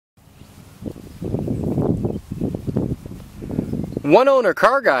One owner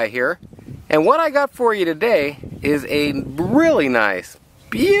car guy here, and what I got for you today is a really nice,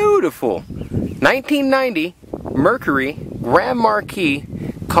 beautiful 1990 Mercury Grand Marquis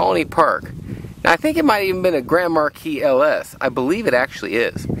Colony Park. Now I think it might have even been a Grand Marquis LS. I believe it actually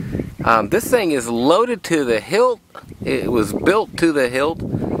is. This thing is loaded to the hilt. It was built to the hilt.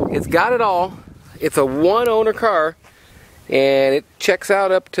 It's got it all. It's a one owner car, and it checks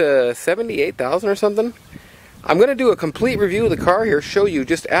out up to 78,000 or something. I'm going to do a complete review of the car here, show you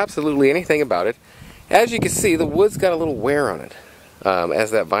just absolutely anything about it. As you can see, the wood's got a little wear on it, as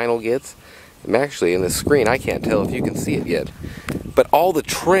that vinyl gets. Actually, in the screen, I can't tell if you can see it yet. But all the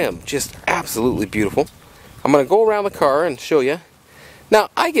trim, just absolutely beautiful. I'm going to go around the car and show you. Now,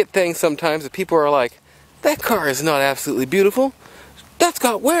 I get things sometimes that people are like, that car is not absolutely beautiful. That's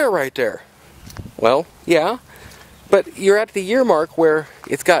got wear right there. Well, yeah, but you're at the year mark where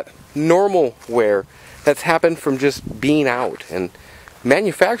it's got normal wear that's happened from just being out, and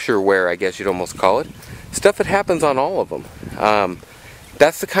manufacturer wear, I guess you'd almost call it. Stuff that happens on all of them.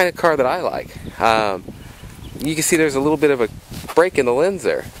 That's the kind of car that I like. You can see there's a little bit of a break in the lens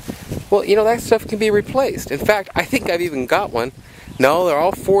there. Well, you know, that stuff can be replaced. In fact, I think I've even got one. No, they're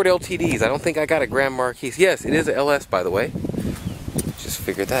all Ford LTDs. I don't think I got a Grand Marquis. Yes, it is a LS, by the way. Just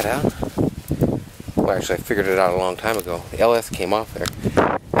figured that out. Well, actually, I figured it out a long time ago. The LS came off there.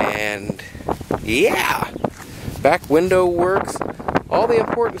 And yeah, back window works, all the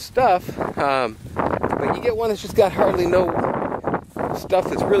important stuff, but you get one that's just got hardly no stuff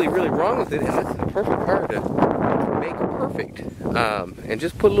that's really wrong with it, and it's the perfect car to make perfect, and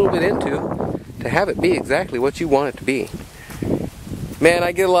just put a little bit into to have it be exactly what you want it to be. Man,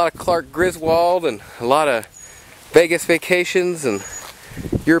 I get a lot of Clark Griswold and a lot of Vegas vacations and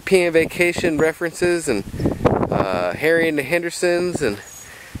European vacation references and Harry and the Hendersons and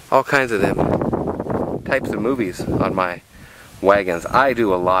all kinds of them types of movies on my wagons. I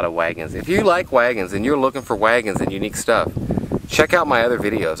do a lot of wagons. If you like wagons and you're looking for wagons and unique stuff, check out my other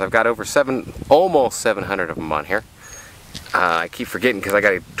videos. I've got over almost 700 of them on here. I keep forgetting because I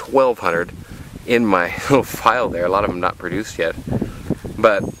got 1,200 in my little file there. A lot of them not produced yet.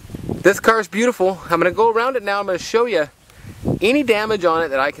 But this car is beautiful. I'm going to go around it now. I'm going to show you any damage on it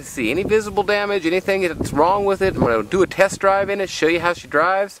that I can see, any visible damage, anything that's wrong with it. I'm going to do a test drive in it, show you how she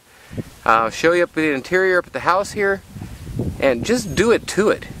drives, show you up the interior up at the house here, and just do it to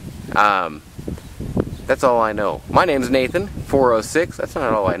it. That's all I know. My name's Nathan, 406. That's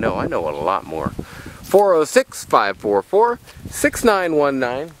not all I know. I know a lot more.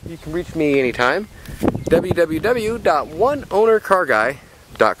 406-544-6919. You can reach me anytime.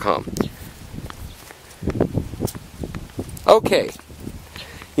 www.oneownercarguy.com. Okay,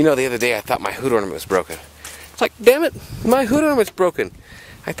 you know, the other day I thought my hood ornament was broken. It's like, damn it, my hood ornament's broken.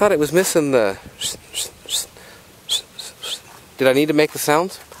 I thought it was missing the... Did I need to make the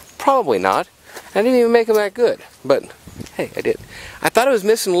sounds? Probably not. I didn't even make them that good, but hey, I did. I thought it was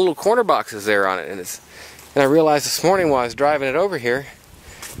missing little corner boxes there on it, and I realized this morning while I was driving it over here,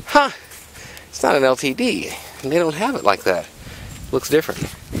 it's not an LTD, and they don't have it like that. It looks different.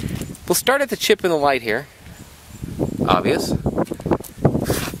 We'll start at the chip in the light here. Obvious.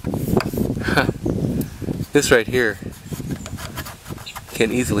 This right here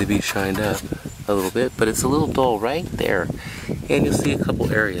can easily be shined up a little bit, but it's a little dull right there. And you'll see a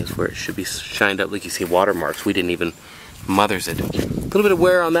couple areas where it should be shined up, like you see watermarks. We didn't even mothers it. A little bit of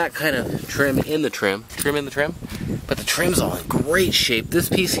wear on that kind of trim in the trim. But the trim's all in great shape. This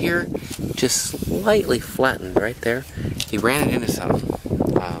piece here, just slightly flattened right there. He ran it into something.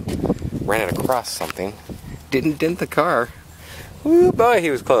 Ran it across something. Didn't dent the car. Ooh, boy, he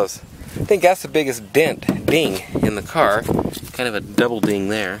was close. I think that's the biggest ding in the car. Kind of a double ding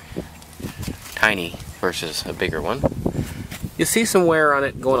there. Tiny versus a bigger one. You see some wear on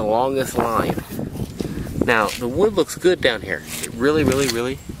it going along this line. Now, the wood looks good down here. It really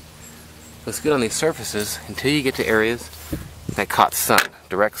looks good on these surfaces until you get to areas that caught sun,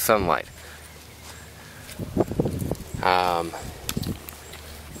 direct sunlight. A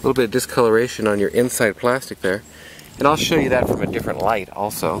little bit of discoloration on your inside plastic there, and I'll show you that from a different light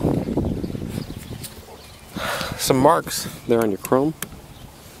also. Some marks there on your chrome.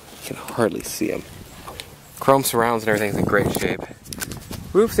 You can hardly see them. Chrome surrounds and everything's in great shape.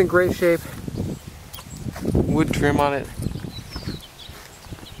 Roof's in great shape. Wood trim on it.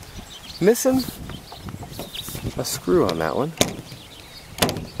 Missing a screw on that one.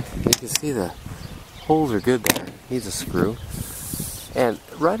 You can see the holes are good there. Needs a screw. And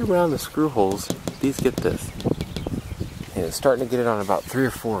right around the screw holes, these get this. And it's starting to get it on about 3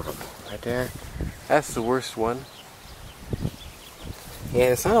 or 4 of them. Right there. That's the worst one.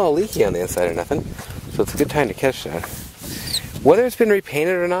 And it's not all leaky on the inside or nothing. So it's a good time to catch that. Whether it's been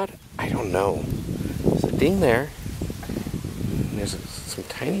repainted or not, I don't know. There's a ding there. And there's some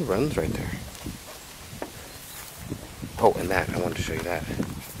tiny runs right there. Oh, and that. I wanted to show you that.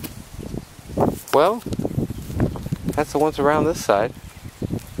 Well, that's the ones around this side.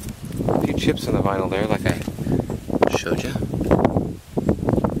 A few chips in the vinyl there, like I showed you.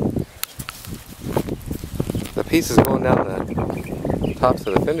 The pieces going down the tops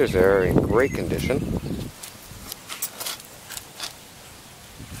of the fenders there are in great condition.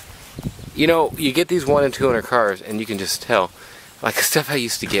 You know, you get these 1 and 2 owner cars and you can just tell. Like the stuff I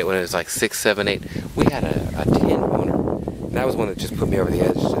used to get when it was like 6, 7, 8. We had a 10 owner. And that was one that just put me over the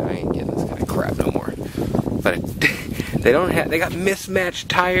edge. So I ain't getting this kind of crap no more. But they got mismatched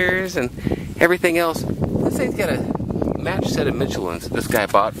tires and everything else. This thing's got a matched set of Michelins that this guy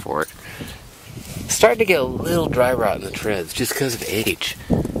bought for it. It's starting to get a little dry rot in the treads just because of age.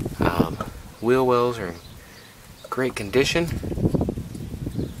 Wheel wells are in great condition.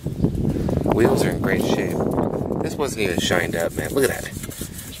 Wheels are in great shape. This wasn't even shined up, man. Look at that.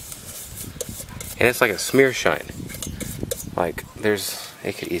 And it's like a smear shine. Like,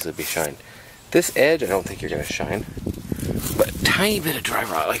 it could easily be shined. This edge, I don't think you're going to shine. But a tiny bit of dry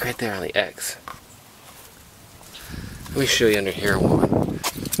rot, like right there on the X. Let me show you under here while I'm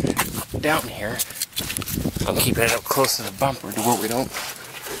down here. I'm keeping it up close to the bumper to where we don't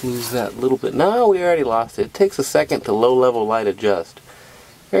lose that little bit. No, we already lost it. It takes a second to low level light adjust.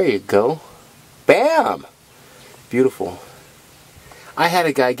 There you go. Bam! Beautiful. I had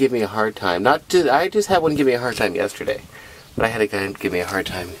a guy give me a hard time. I just had one give me a hard time yesterday. But I had a guy give me a hard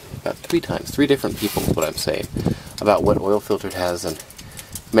time about 3 times. 3 different people is what I'm saying. About what oil filter it has. And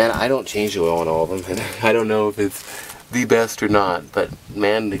man, I don't change the oil on all of them. And I don't know if it's the best or not. But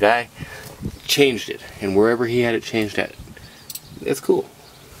man, the guy changed it. And wherever he had it changed at, it's cool.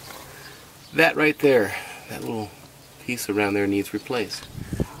 That right there, that little piece around there needs replaced.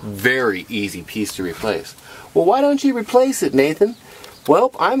 Very easy piece to replace. Well, why don't you replace it, Nathan?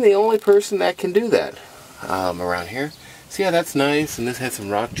 Well, I'm the only person that can do that around here. See how that's nice, and this had some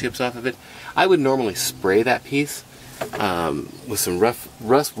rock chips off of it. I would normally spray that piece with some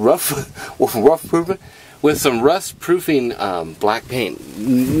rust-proofing black paint.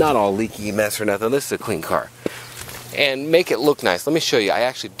 Not all leaky mess or nothing. This is a clean car, and make it look nice. Let me show you. I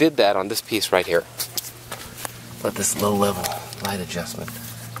actually did that on this piece right here. Let this low-level light adjustment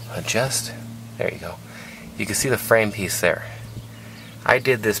adjust. There you go. You can see the frame piece there. I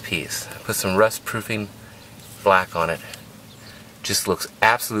did this piece. I put some rust-proofing black on it. Just looks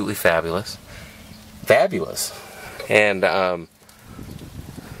absolutely fabulous. Fabulous. And I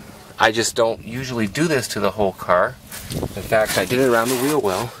just don't usually do this to the whole car. In fact, I did it around the wheel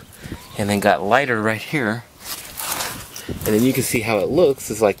well and then got lighter right here. And then you can see how it looks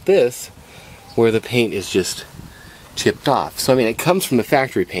is like this, where the paint is just chipped off. So I mean, it comes from the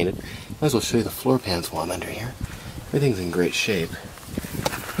factory painted. Might as well show you the floor pans while I'm under here. Everything's in great shape.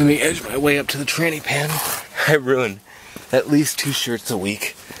 Let me edge my way up to the tranny pan. I ruin at least 2 shirts a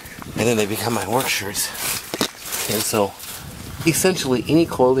week, and then they become my work shirts. And so, essentially, any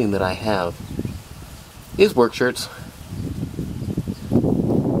clothing that I have is work shirts.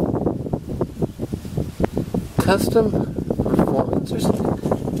 Custom performance or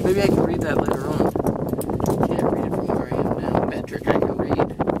something? Maybe I can read that later on. Can't read it from where I am now. Metric I can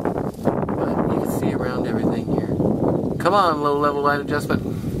read. But you can see around everything here. Come on, low level light adjustment.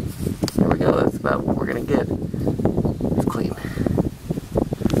 There we go. That's about what we're going to get. It's clean.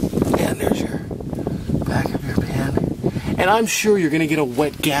 And there's your back of your pan. And I'm sure you're going to get a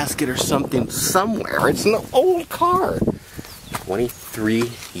wet gasket or something somewhere. It's an old car.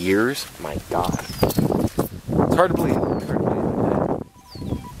 23 years? My God. It's hard to believe.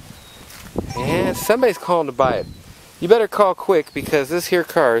 And somebody's calling to buy it. You better call quick because this here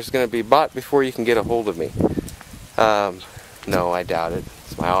car is going to be bought before you can get a hold of me. No, I doubt it.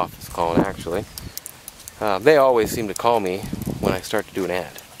 It's my office calling, actually. They always seem to call me when I start to do an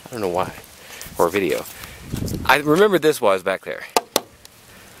ad. I don't know why. Or a video. I remember this while I was back there.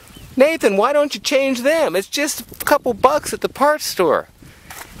 Nathan, why don't you change them? It's just a couple bucks at the parts store.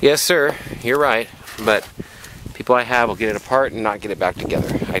 Yes, sir. You're right. But people I have will get it apart and not get it back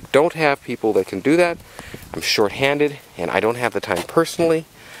together. I don't have people that can do that. I'm short-handed, and I don't have the time personally.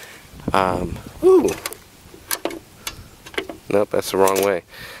 Ooh. Nope, that's the wrong way.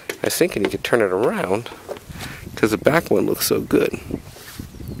 I was thinking you could turn it around because the back one looks so good.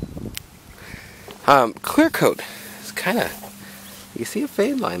 Clear coat. It's kind of, you see a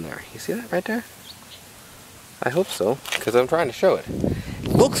fade line there. You see that right there? I hope so, because I'm trying to show it.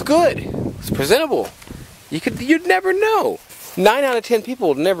 Looks good. It's presentable. You'd never know. 9 out of 10 people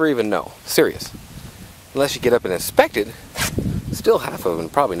would never even know. Serious. Unless you get up and inspect it. Still half of them,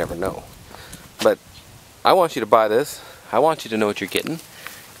 probably never know. But I want you to buy this. I want you to know what you're getting,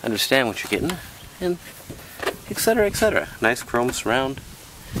 understand what you're getting, and etc., etc. Nice chrome surround.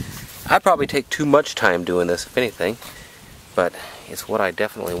 I probably take too much time doing this, if anything, but it's what I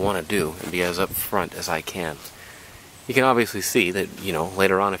definitely want to do and be as upfront as I can. You can obviously see that, you know,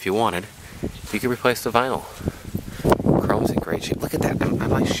 later on if you wanted, you can replace the vinyl. Chrome's in great shape. Look at that. I'm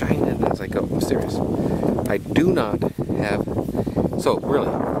like shining it as I go. I'm serious. I do not have... So,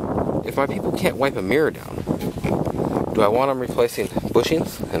 really, if my people can't wipe a mirror down, do I want them replacing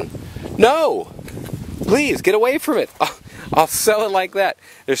bushings? And no! Please, get away from it. I'll sell it like that.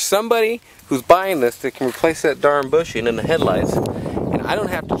 There's somebody who's buying this that can replace that darn bushing in the headlights, and I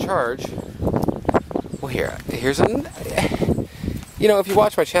don't have to charge. Well, here's a... You know, if you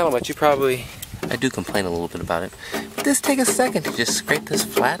watch my channel much, you probably... I do complain a little bit about it. But just take a second to just scrape this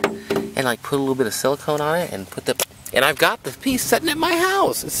flat and like put a little bit of silicone on it and put the... And I've got the piece sitting at my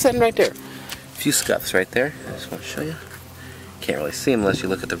house. It's sitting right there. A few scuffs right there. I just want to show you. Can't really see them unless you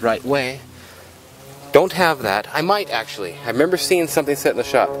look at the right way. Don't have that. I might actually. I remember seeing something set in the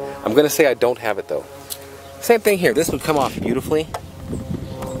shop. I'm going to say I don't have it though. Same thing here. This would come off beautifully,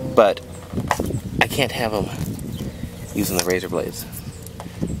 but I can't have them using the razor blades.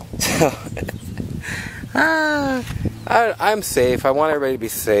 So, I'm safe. I want everybody to be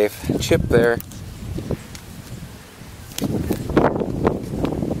safe. Chip there.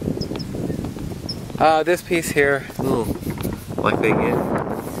 This piece here, ooh, like they get.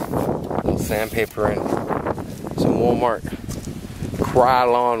 Little sandpaper and some Walmart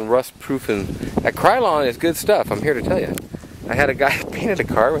Krylon rust proofing. That Krylon is good stuff, I'm here to tell you. I had a guy painted a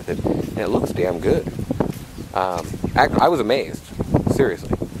car with it, and it looks damn good. I was amazed,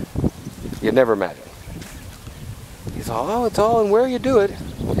 seriously. You'd never imagine. He's all, oh, it's all in where you do it.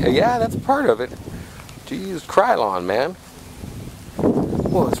 Yeah, that's part of it. You use Krylon, man.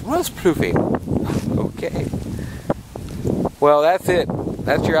 Well, it's rust proofing. Okay. Well, that's it.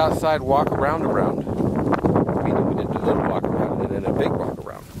 That's your outside walk around. We did a little walk around and then a big walk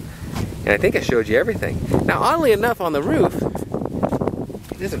around. And I think I showed you everything. Now, oddly enough, on the roof,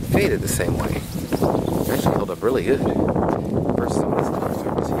 it isn't faded the same way. It actually held up really good. Versus some of this color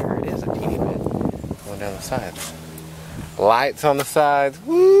surface here, it is a teeny bit going down the sides. Lights on the sides.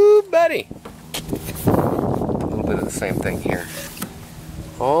 Woo, buddy! A little bit of the same thing here.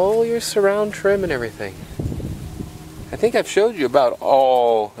 All your surround trim and everything. I think I've showed you about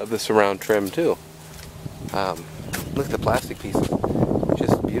all of the surround trim too. Look at the plastic pieces.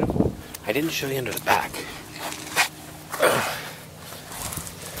 Just beautiful. I didn't show you under the back.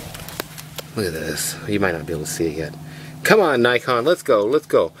 Look at this. You might not be able to see it yet. Come on, Nikon. Let's go. Let's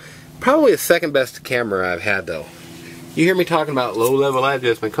go. Probably the second best camera I've had though. You hear me talking about low level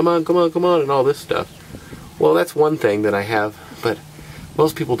adjustment. Come on, come on, come on, and all this stuff. Well, that's one thing that I have, but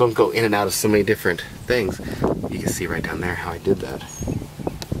most people don't go in and out of so many different things. You can see right down there how I did that.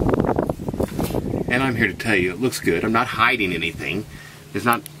 And I'm here to tell you, it looks good. I'm not hiding anything. There's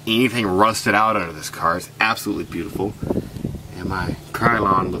not anything rusted out under this car. It's absolutely beautiful. And my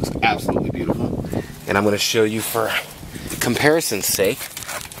Krylon looks absolutely beautiful. And I'm going to show you for comparison's sake,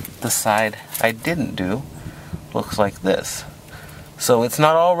 the side I didn't do looks like this. So it's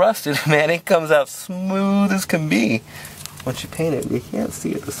not all rusted, man. It comes out smooth as can be. Once you paint it, you can't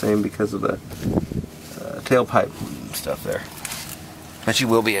see it the same because of the tailpipe stuff there. But you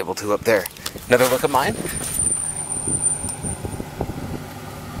will be able to up there. Another look at mine.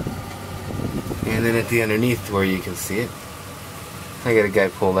 And then at the underneath where you can see it, I got a guy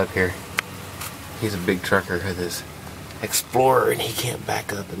pulled up here. He's a big trucker with his Explorer and he can't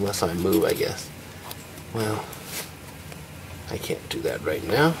back up unless I move, I guess. Well, I can't do that right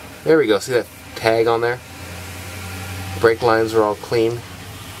now. There we go. See that tag on there? Brake lines are all clean.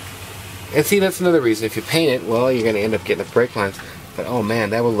 And see, that's another reason. If you paint it, well, you're going to end up getting the brake lines. But oh man,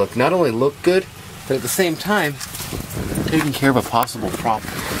 that will look not only look good, but at the same time, taking care of a possible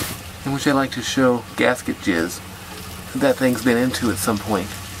problem. In which I like to show gasket jizz that thing's been into at some point.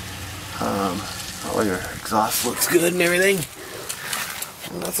 Oh, your exhaust looks good and everything.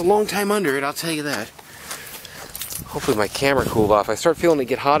 Well, that's a long time under it, I'll tell you that. Hopefully my camera cooled off. I start feeling it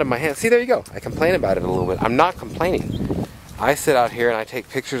get hot in my hands. See, there you go. I complain about it a little bit. I'm not complaining. I sit out here and I take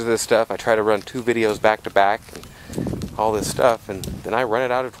pictures of this stuff. I try to run 2 videos back to back and all this stuff, and then I run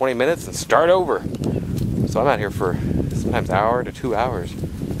it out of 20 minutes and start over. So I'm out here for sometimes an hour to 2 hours,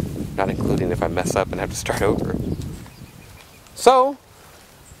 not including if I mess up and have to start over. So,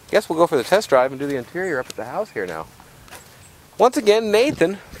 guess we'll go for the test drive and do the interior up at the house here now. Once again,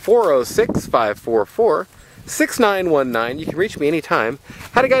 Nathan, 406-544-6919. You can reach me anytime.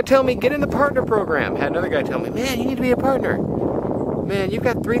 Had a guy tell me, get in the partner program. Had another guy tell me, man, you need to be a partner. man, you've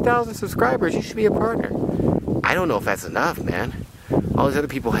got 3,000 subscribers. You should be a partner. I don't know if that's enough, man. All these other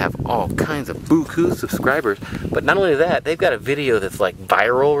people have all kinds of buku subscribers. But not only that, they've got a video that's like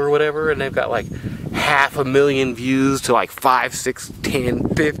viral or whatever, and they've got like 500,000 views to like 5, 6, 10,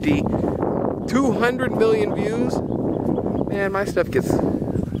 50, 200 million views. Man, my stuff gets...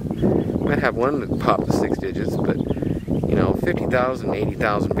 might have one that popped to 6 digits, but you know, 50,000,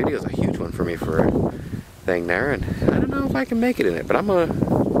 80,000 videos is a huge one for me for a thing there, and I don't know if I can make it in it, but I'm gonna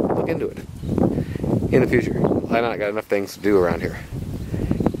look into it in the future. I not got enough things to do around here.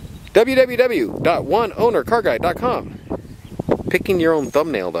 www.oneownercarguide.com. Picking your own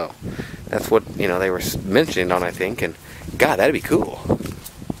thumbnail, though. That's what, you know, they were mentioning on, I think, and God, that'd be cool.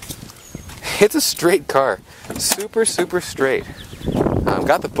 It's a straight car. Super, super straight. I've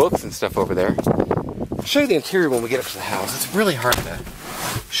got the books and stuff over there. I'll show you the interior when we get up to the house. It's really hard to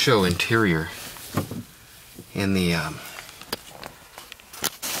show interior in the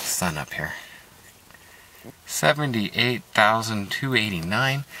sun up here.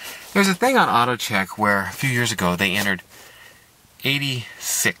 78,289. There's a thing on AutoCheck where a few years ago they entered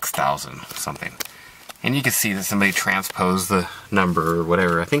 86,000 something. And you can see that somebody transposed the number or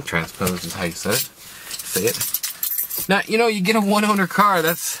whatever. I think transposed is how you say it. Now, you know, you get a one-owner car,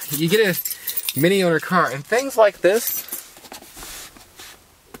 you get a mini-owner car, and things like this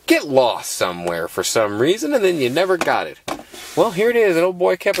get lost somewhere for some reason, and then you never got it. Well, here it is. An old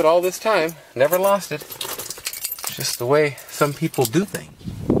boy kept it all this time. Never lost it. It's just the way some people do things.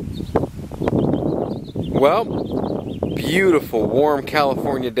 Well, beautiful, warm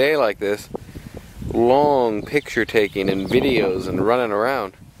California day like this. Long picture taking and videos and running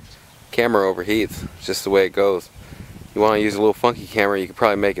around. Camera overheats. It's just the way it goes. You want to use a little funky camera, you could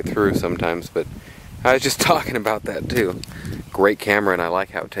probably make it through sometimes, but I was just talking about that too. Great camera, and I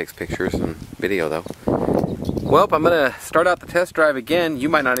like how it takes pictures and video though. Well, I'm going to start out the test drive again. You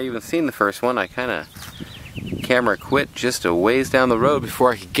might not have even seen the first one. I kind of camera quit just a ways down the road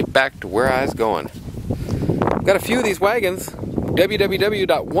before I could get back to where I was going. I've got a few of these wagons.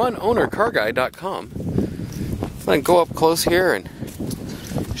 www.oneownercarguide.com. I'm going to go up close here and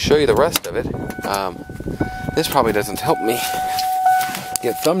show you the rest of it. This probably doesn't help me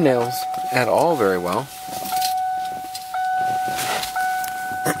get thumbnails at all very well.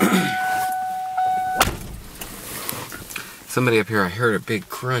 Somebody up here, I heard a big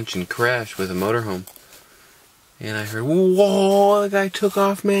crunch and crash with a motorhome. And I heard, whoa, the guy took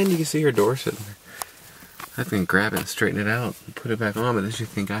off, man. You can see her door sitting there. I can grab it and straighten it out and put it back on, but then you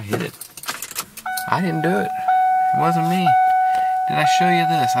think I hit it. I didn't do it. It wasn't me. Did I show you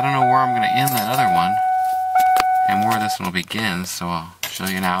this? I don't know where I'm going to end that other one and where this one will begin, so I'll show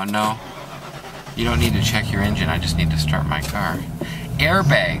you now. No, you don't need to check your engine. I just need to start my car.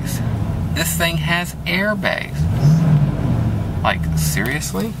 Airbags. This thing has airbags. Like,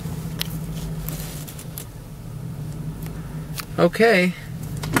 seriously? Okay.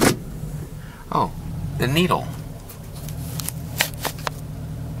 Oh, the needle.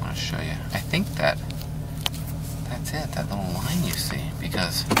 I want to show you. I think that's it, that little line you see,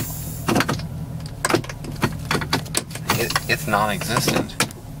 because it's non-existent.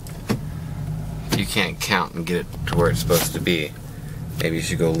 You can't count and get it to where it's supposed to be. Maybe you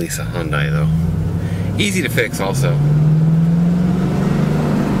should go lease a Hyundai though. Easy to fix also.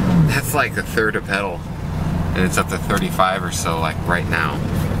 That's like a third a pedal. And it's up to 35 or so, like right now.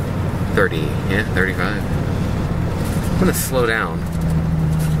 30, yeah, 35. I'm gonna slow down.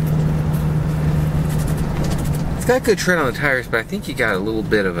 It's got good tread on the tires, but I think you got a little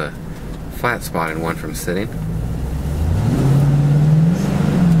bit of a flat spot in one from sitting.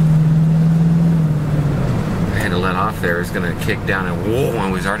 I had to let off there. It's gonna kick down, and whoa, I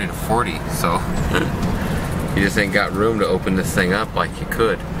was already to 40, so you just ain't got room to open this thing up like you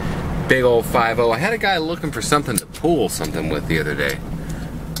could. Big old 5.0. I had a guy looking for something to pull something with the other day.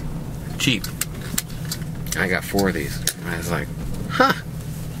 Cheap. I got 4 of these. And I was like, huh.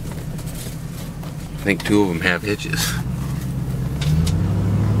 I think 2 of them have hitches.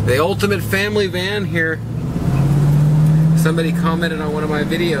 The ultimate family van here. Somebody commented on one of my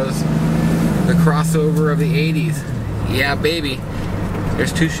videos. The crossover of the 80s. Yeah, baby.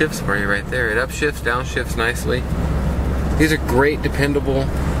 There's 2 shifts for you right there. It upshifts, downshifts nicely. These are great, dependable,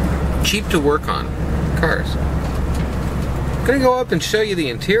 cheap to work on cars. I'm gonna go up and show you the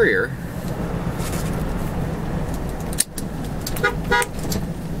interior.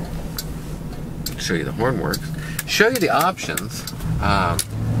 Show you the horn works. Show you the options. I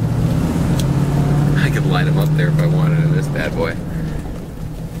could light them up there if I wanted in this bad boy.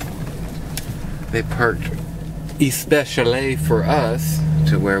 They parked especially for us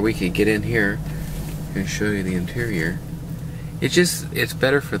to where we could get in here and show you the interior. It's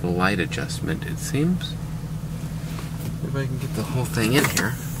better for the light adjustment, it seems. If I can get the whole thing in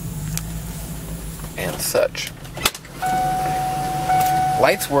here. And such.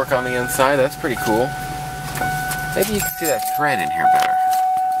 Lights work on the inside, that's pretty cool. Maybe you can see that thread in here better.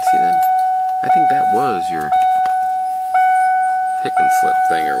 You see that? I think that was your pick and slip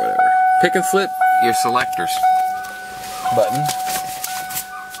thing or whatever. Pick and slip your selectors button.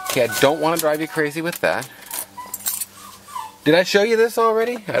 Okay, I don't want to drive you crazy with that. Did I show you this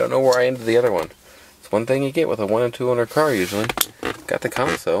already? I don't know where I ended the other one. It's one thing you get with a 1 and 2 owner car usually. Got the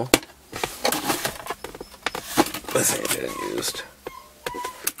console. This ain't been used.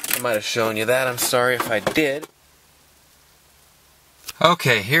 I might have shown you that. I'm sorry if I did.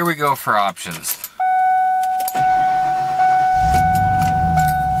 Okay, here we go for options.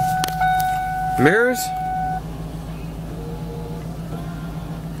 Mirrors.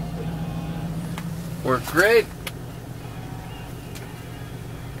 Work great.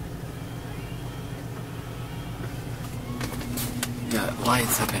 Got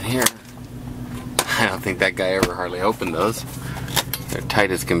lights up in here. I don't think that guy ever hardly opened those. They're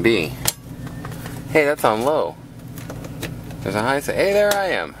tight as can be. Hey, that's on low. There's a high say, hey, there I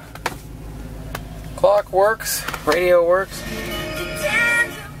am. Clock works, radio works.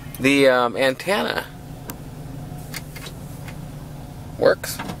 The antenna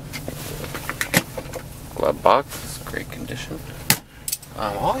works. Glove box, great condition.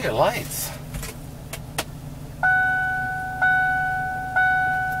 All your lights.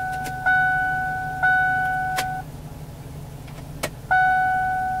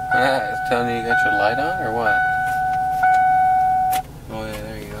 It's telling you got your light on or what? Oh yeah,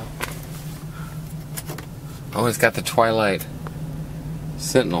 there you go. Oh, it's got the twilight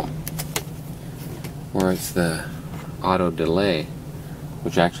signal, where it's the auto delay,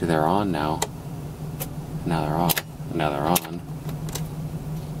 which actually they're on now. Now they're off. Now they're on.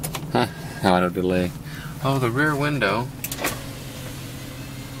 Huh, auto delay. Oh, the rear window.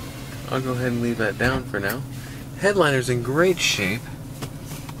 I'll go ahead and leave that down for now. Headliner's in great shape.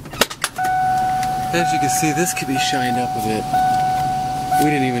 As you can see, this could be shined up a bit. We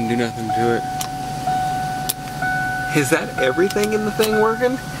didn't even do nothing to it. Is that everything in the thing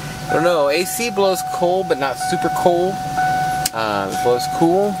working? I don't know. AC blows cold, but not super cold. It blows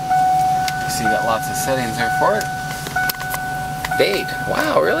cool. You see, you got lots of settings there for it. Date.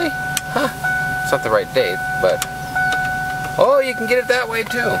 Wow, really? Huh. It's not the right date, but... Oh, you can get it that way,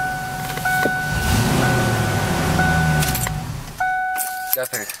 too. Got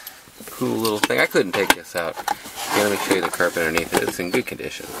the cool little thing. I couldn't take this out. Yeah, let me show you the carpet underneath it. It's in good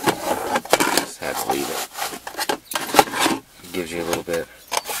condition. Just had to leave it. It gives you a little bit.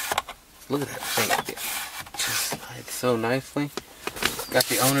 Look at that thing. It just slides so nicely. Got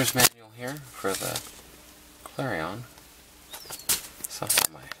the owner's manual here for the Clarion. Somehow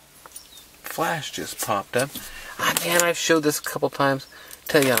my flash just popped up. Ah, man, I've showed this a couple times.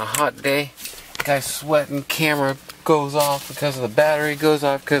 Tell you on a hot day, guy's sweating, camera goes off because of the battery, goes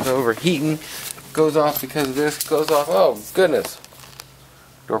off because of overheating, goes off because of this, goes off. Oh, goodness.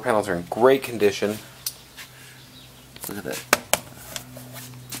 Door panels are in great condition. Look at that.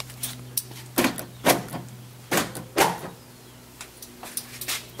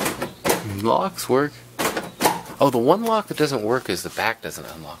 Locks work. Oh, the one lock that doesn't work is the back doesn't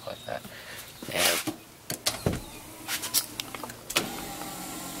unlock like that.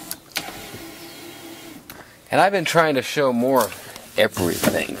 And I've been trying to show more of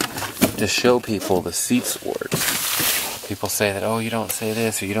everything to show people the seats work. People say that, oh, you don't say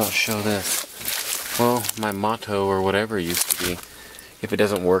this or you don't show this. Well, my motto or whatever used to be, if it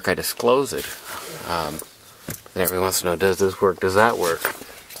doesn't work, I disclose it. And everyone wants to know, does this work? Does that work?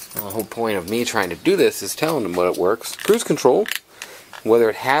 Well, the whole point of me trying to do this is telling them what it works. Cruise control, whether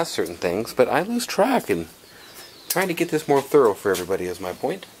it has certain things, but I lose track, and trying to get this more thorough for everybody is my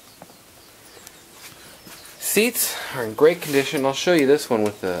point. Seats are in great condition. I'll show you this one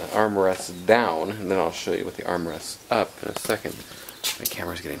with the armrests down, and then I'll show you with the armrests up in a second. My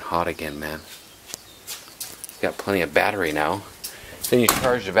camera's getting hot again, man. Got plenty of battery now. Then you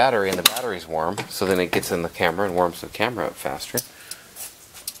charge the battery and the battery's warm, so then it gets in the camera and warms the camera up faster.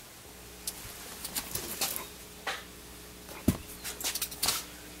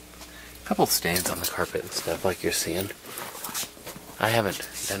 A couple stains on the carpet and stuff like you're seeing. I haven't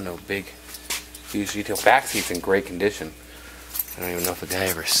done no big huge detail. Back seat's in great condition. I don't even know if the guy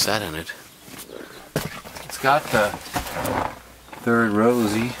ever sat in it. It's got the third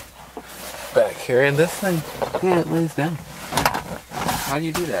rosy back here, and this thing, yeah, it lays down. How do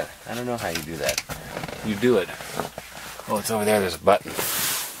you do that? I don't know how you do that. You do it. Oh, it's over there. There's a button.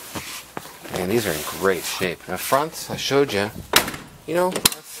 Man, these are in great shape. Now fronts, I showed you. You know,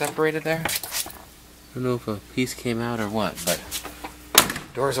 that's separated there. I don't know if a piece came out or what, but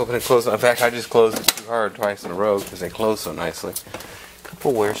doors open and close. In fact, I just closed it too hard twice in a row because they close so nicely.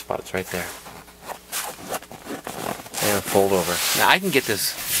 Couple wear spots right there. And a fold over. Now I can get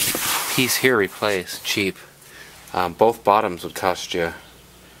this piece here replaced cheap. Both bottoms would cost you,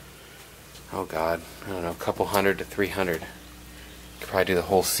 oh God, I don't know, a couple $100 to $300. You could probably do the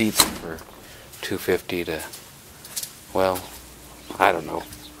whole seats for $250 to, well, I don't know.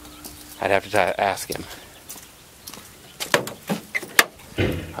 I'd have to ask him.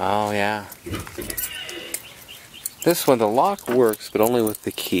 Oh yeah. This one, the lock works, but only with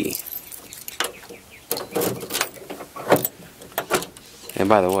the key. And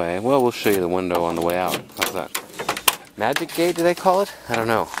by the way, well, we'll show you the window on the way out. How's that? Magic gate, do they call it? I don't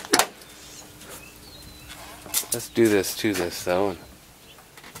know. Let's do this to this, though, and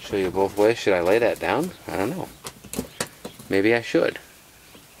show you both ways. Should I lay that down? I don't know. Maybe I should.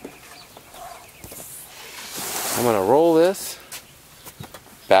 I'm going to roll this.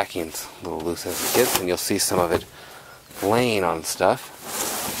 Backing's a little loose as it gets, and you'll see some of it laying on stuff.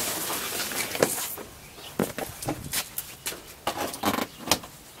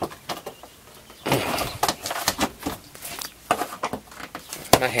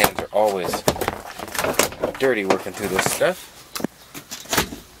 My hands are always dirty working through this stuff.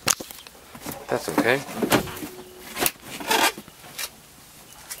 That's okay.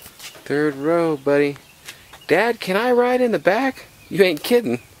 Third row, buddy. Dad, can I ride in the back? You ain't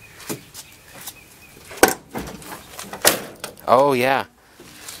kidding. Oh yeah.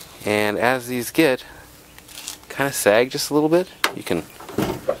 And as these get kind of sag just a little bit, you can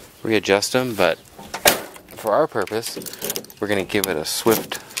readjust them, but for our purpose, we're going to give it a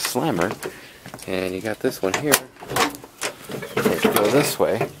swift slammer. And you got this one here. Let's go this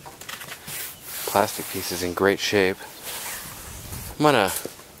way. Plastic piece is in great shape. I'm going to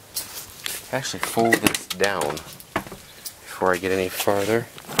actually fold this down before I get any farther.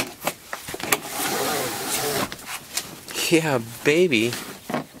 Yeah, baby.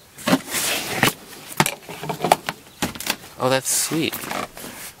 Oh, that's sweet.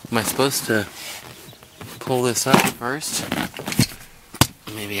 Am I supposed to pull this up first?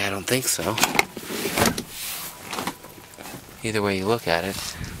 Maybe I don't think so. Either way you look at it,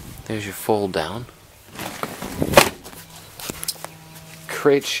 there's your fold down.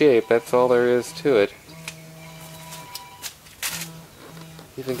 Great shape, that's all there is to it.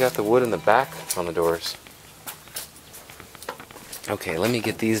 Even got the wood in the back on the doors. Okay, let me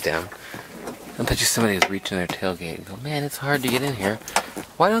get these down. I bet you somebody is reaching their tailgate and go, man, it's hard to get in here.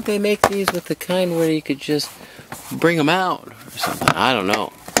 Why don't they make these with the kind where you could just bring them out or something? I don't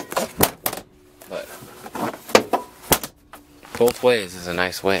know. But both ways is a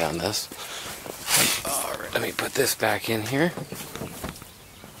nice way on this. Alright, let me put this back in here.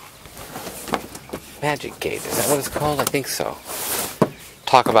 Magic gate, is that what it's called? I think so.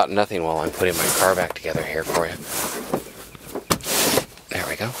 Talk about nothing while I'm putting my car back together here for you. There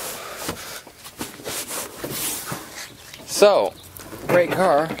we go. So, great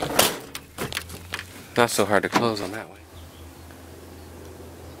car. Not so hard to close on that way.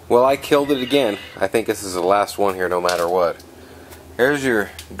 Well, I killed it again. I think this is the last one here no matter what. Here's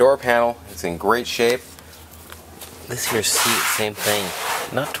your door panel. It's in great shape. This here seat, same thing.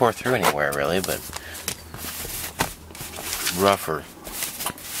 Not tore through anywhere really, but rougher.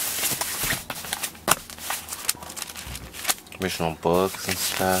 Original books and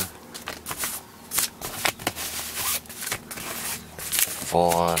stuff.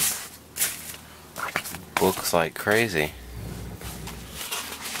 Full on books like crazy.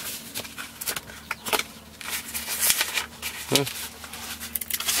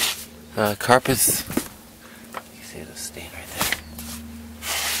 Carpets. You see the stain right there.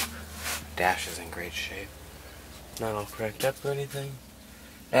 Dash is in great shape. Not all cracked up or anything.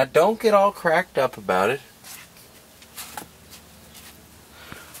 Now don't get all cracked up about it.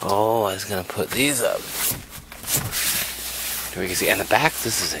 Oh, I was gonna put these up. We can see, and the back,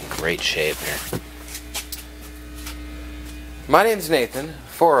 this is in great shape here. My name's Nathan,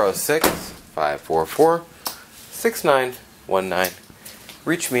 406-544-6919.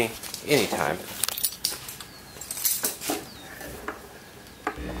 Reach me anytime.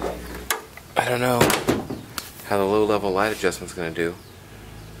 I don't know how the low-level light adjustment's going to do.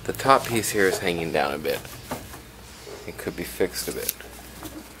 The top piece here is hanging down a bit. It could be fixed a bit.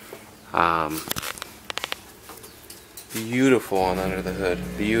 Beautiful on under the hood.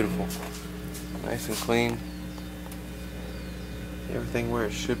 Beautiful. Nice and clean. Everything where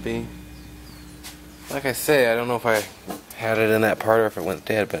it should be. Like I say, I don't know if I had it in that part or if it went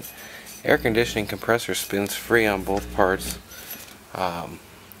dead, but Air conditioning compressor spins free on both parts.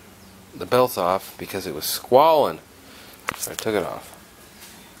 The belt's off because it was squalling, so I took it off.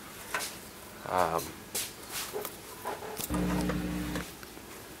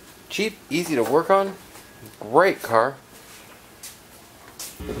 Cheap, easy to work on, great car.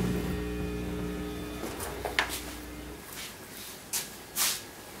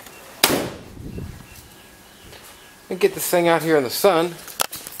 And get this thing out here in the sun.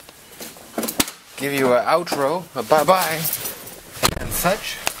 Give you an outro, a bye-bye, and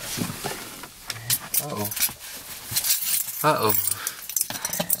such. Uh-oh. Uh-oh.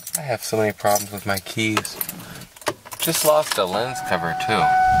 I have so many problems with my keys. Just lost a lens cover, too.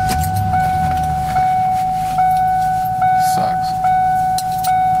 Sucks.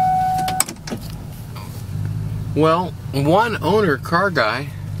 Well,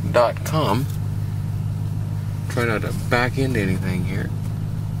 oneownercarguy.com. Try not to back into anything here.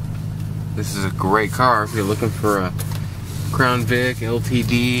 This is a great car if you're looking for a Crown Vic,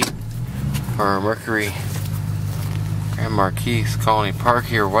 LTD, or a Mercury Grand Marquis Colony Park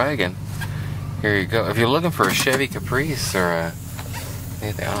here wagon. Here you go. If you're looking for a Chevy Caprice or a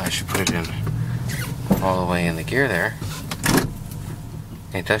anything, oh, I should put it in all the way in the gear there.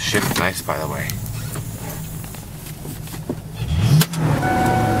 It does shift nice, by the way.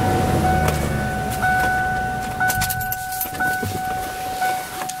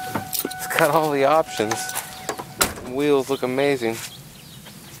 Got all the options. Wheels look amazing.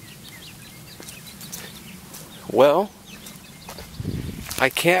 Well, I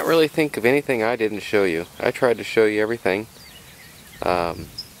can't really think of anything I didn't show you. I tried to show you everything.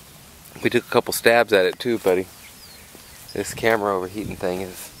 We took a couple stabs at it too, buddy. This camera overheating thing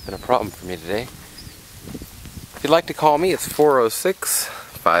has been a problem for me today. If you'd like to call me, it's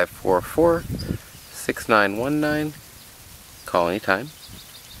 406-544-6919. Call anytime.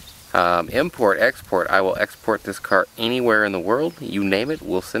 Import, export, I will export this car anywhere in the world. You name it,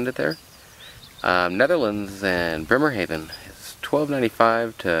 we'll send it there. Netherlands and Bremerhaven is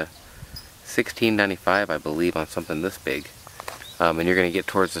 $12.95 to $16.95, I believe, on something this big. And you're going to get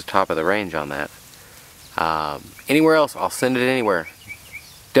towards the top of the range on that. Anywhere else, I'll send it anywhere.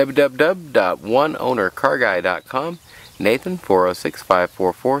 www.oneownercarguy.com. Nathan,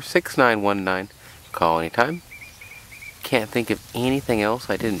 406-544-6919. Call anytime. Can't think of anything else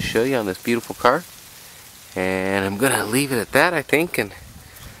I didn't show you on this beautiful car, and I'm gonna leave it at that, I think, and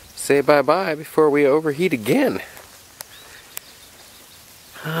say bye-bye before we overheat again.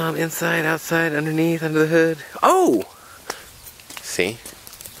 Inside, outside, underneath, under the hood. Oh! See?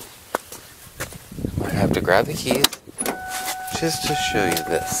 I have to grab the keys just to show you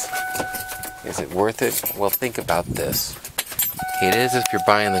this. Is it worth it? Well, think about this. It is if you're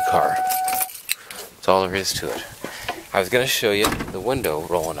buying the car. That's all there is to it. I was going to show you the window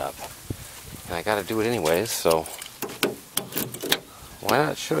rolling up, and I got to do it anyways, so why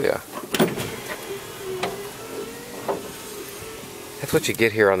not show you? That's what you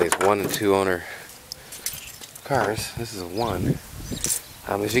get here on these 1 and 2 owner cars. This is a 1.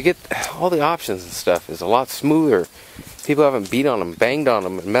 As you get all the options and stuff is a lot smoother. People haven't beat on them, banged on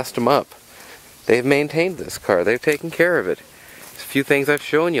them, and messed them up. They've maintained this car. They've taken care of it. There's a few things I've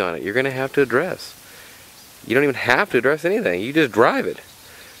shown you on it you're going to have to address. You don't even have to address anything. You just drive it.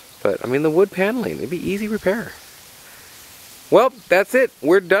 But, I mean, the wood paneling, it'd be easy repair. Well, that's it.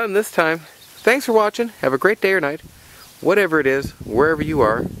 We're done this time. Thanks for watching. Have a great day or night. Whatever it is, wherever you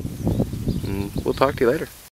are. And we'll talk to you later.